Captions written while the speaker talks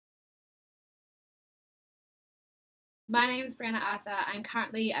My name is Brianna Arthur. I'm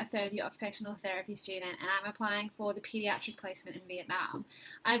currently a third year occupational therapy student and I'm applying for the paediatric placement in Vietnam.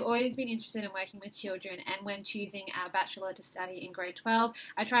 I've always been interested in working with children, and when choosing our bachelor to study in grade 12,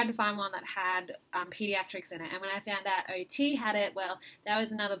 I tried to find one that had paediatrics in it, and when I found out OT had it, well, that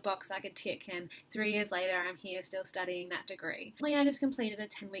was another box I could tick, and 3 years later I'm here still studying that degree. I just completed a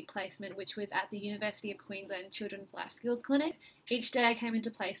 10-week placement which was at the University of Queensland Children's Life Skills Clinic. Each day I came into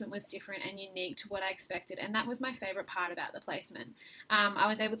placement was different and unique to what I expected, and that was my favourite part about the placement. I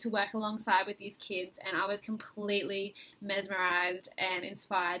was able to work alongside with these kids, and I was completely mesmerised and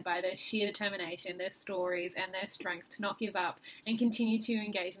inspired by their sheer determination, their stories, and their strength to not give up and continue to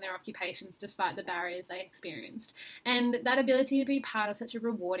engage in their occupations despite the barriers they experienced. And that ability to be part of such a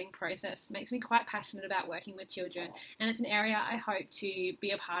rewarding process makes me quite passionate about working with children, and it's an area I hope to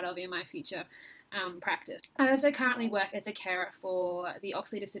be a part of in my future practice. I also currently work as a carer for the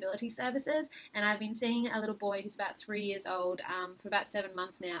Oxley Disability Services, and I've been seeing a little boy who's about 3 years old for about 7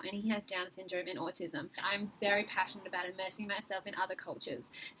 months now, and he has Down syndrome and autism. I'm very passionate about immersing myself in other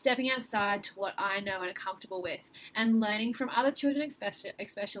cultures, stepping outside to what I know and are comfortable with, and learning from other children,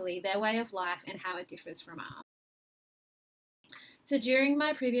 especially their way of life and how it differs from ours. So during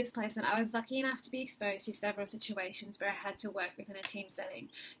my previous placement, I was lucky enough to be exposed to several situations where I had to work within a team setting.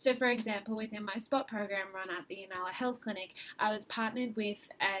 So for example, within my SPOT program run at the Inala Health Clinic, I was partnered with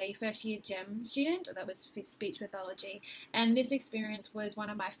a first year GEM student that was speech pathology, and this experience was one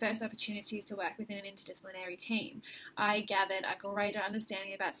of my first opportunities to work within an interdisciplinary team. I gathered a greater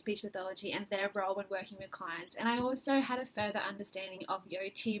understanding about speech pathology and their role when working with clients, and I also had a further understanding of the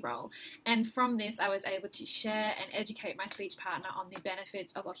OT role, and from this I was able to share and educate my speech partner on the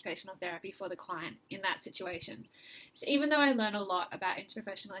benefits of occupational therapy for the client in that situation. So even though I learned a lot about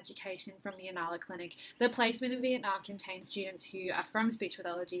interprofessional education from the Inala Clinic, the placement in Vietnam contains students who are from speech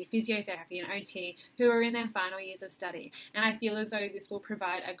pathology, physiotherapy and OT who are in their final years of study, and I feel as though this will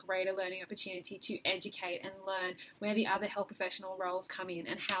provide a greater learning opportunity to educate and learn where the other health professional roles come in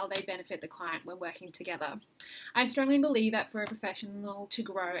and how they benefit the client when working together. I strongly believe that for a professional to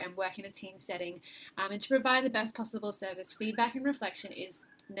grow and work in a team setting and to provide the best possible service, feedback and reflection is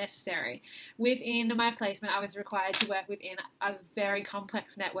necessary. Within my placement, I was required to work within a very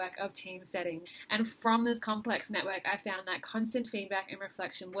complex network of team settings, and from this complex network I found that constant feedback and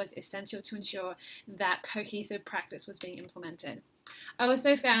reflection was essential to ensure that cohesive practice was being implemented. I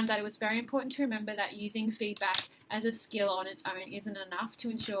also found that it was very important to remember that using feedback as a skill on its own isn't enough to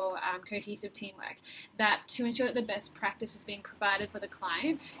ensure cohesive teamwork, that to ensure that the best practice is being provided for the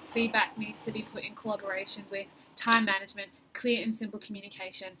client, feedback needs to be put in collaboration with time management, clear and simple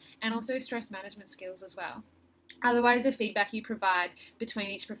communication, and also stress management skills as well. Otherwise, the feedback you provide between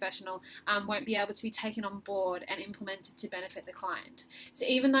each professional won't be able to be taken on board and implemented to benefit the client. So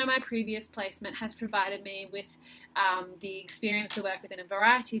even though my previous placement has provided me with the experience to work within a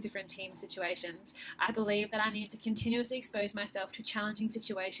variety of different team situations, I believe that I need to continuously expose myself to challenging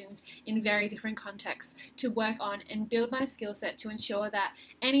situations in very different contexts to work on and build my skill set to ensure that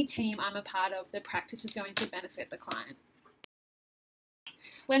any team I'm a part of, the practice is going to benefit the client.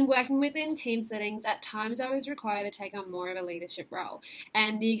 When working within team settings, at times I was required to take on more of a leadership role,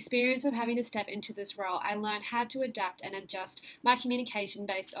 and the experience of having to step into this role, I learned how to adapt and adjust my communication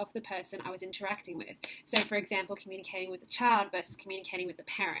based off the person I was interacting with. So for example, communicating with a child versus communicating with a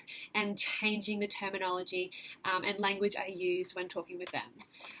parent, and changing the terminology and language I used when talking with them.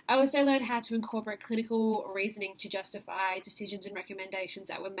 I also learned how to incorporate clinical reasoning to justify decisions and recommendations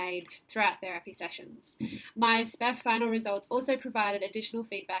that were made throughout therapy sessions. My SPEF final results also provided additional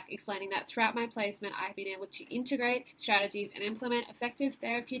feedback explaining that throughout my placement I've been able to integrate strategies and implement effective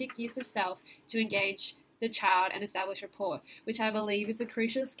therapeutic use of self to engage the child and establish rapport, which I believe is a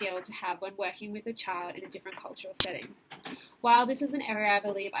crucial skill to have when working with a child in a different cultural setting. While this is an area I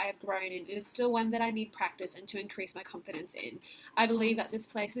believe I have grown in, it is still one that I need practice and to increase my confidence in. I believe that this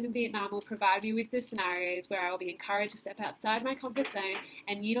placement in Vietnam will provide me with the scenarios where I will be encouraged to step outside my comfort zone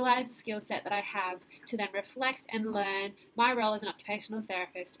and utilize the skill set that I have to then reflect and learn my role as an occupational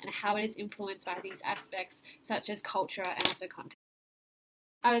therapist and how it is influenced by these aspects such as culture and also context.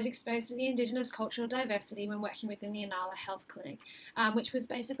 I was exposed to the Indigenous cultural diversity when working within the Inala Health Clinic, which was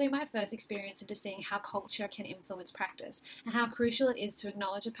basically my first experience into seeing how culture can influence practice and how crucial it is to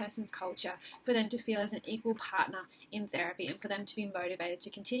acknowledge a person's culture for them to feel as an equal partner in therapy and for them to be motivated to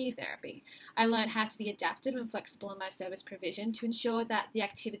continue therapy. I learned how to be adaptive and flexible in my service provision to ensure that the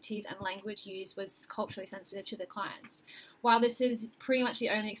activities and language used was culturally sensitive to the clients. While this is pretty much the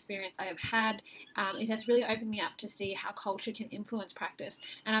only experience I have had, it has really opened me up to see how culture can influence practice,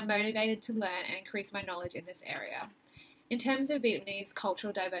 and I'm motivated to learn and increase my knowledge in this area. In terms of Vietnamese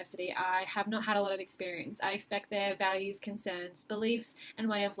cultural diversity, I have not had a lot of experience. I expect their values, concerns, beliefs, and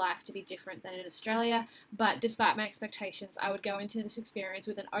way of life to be different than in Australia, but despite my expectations, I would go into this experience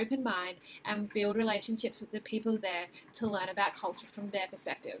with an open mind and build relationships with the people there to learn about culture from their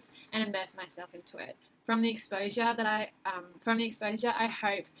perspectives and immerse myself into it. From the exposure, I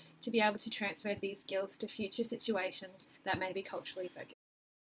hope to be able to transfer these skills to future situations that may be culturally focused.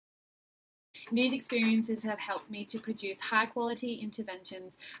 These experiences have helped me to produce high quality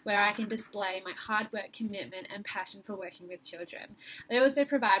interventions where I can display my hard work, commitment, and passion for working with children. They also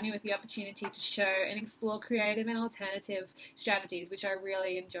provide me with the opportunity to show and explore creative and alternative strategies, which I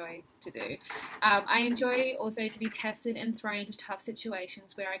really enjoy to do. I enjoy also to be tested and thrown into tough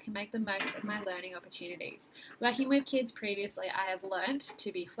situations where I can make the most of my learning opportunities. Working with kids previously, I have learned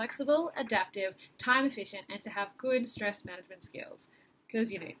to be flexible, adaptive, time efficient, and to have good stress management skills,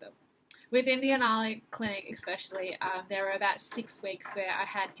 because you need them. Within the Anali clinic especially, there were about 6 weeks where I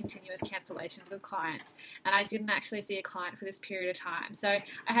had continuous cancellations with clients, and I didn't actually see a client for this period of time. So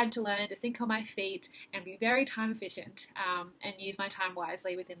I had to learn to think on my feet and be very time efficient and use my time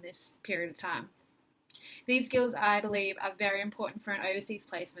wisely within this period of time. These skills, I believe, are very important for an overseas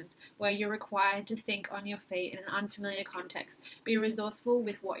placement where you're required to think on your feet in an unfamiliar context, be resourceful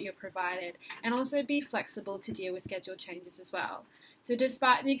with what you're provided, and also be flexible to deal with schedule changes as well. So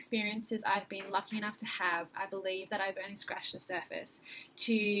despite the experiences I've been lucky enough to have, I believe that I've only scratched the surface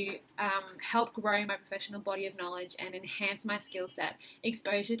to help grow my professional body of knowledge and enhance my skill set.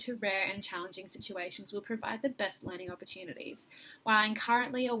 Exposure to rare and challenging situations will provide the best learning opportunities. While I'm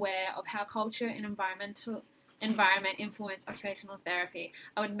currently aware of how culture and environment influence occupational therapy,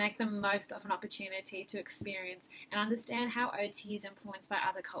 I would make the most of an opportunity to experience and understand how OT is influenced by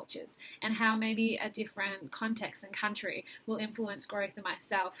other cultures and how maybe a different context and country will influence growth in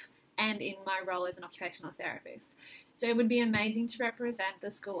myself and in my role as an occupational therapist. So it would be amazing to represent the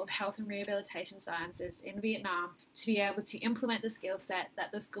School of Health and Rehabilitation Sciences in Vietnam to be able to implement the skill set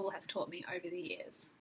that the school has taught me over the years.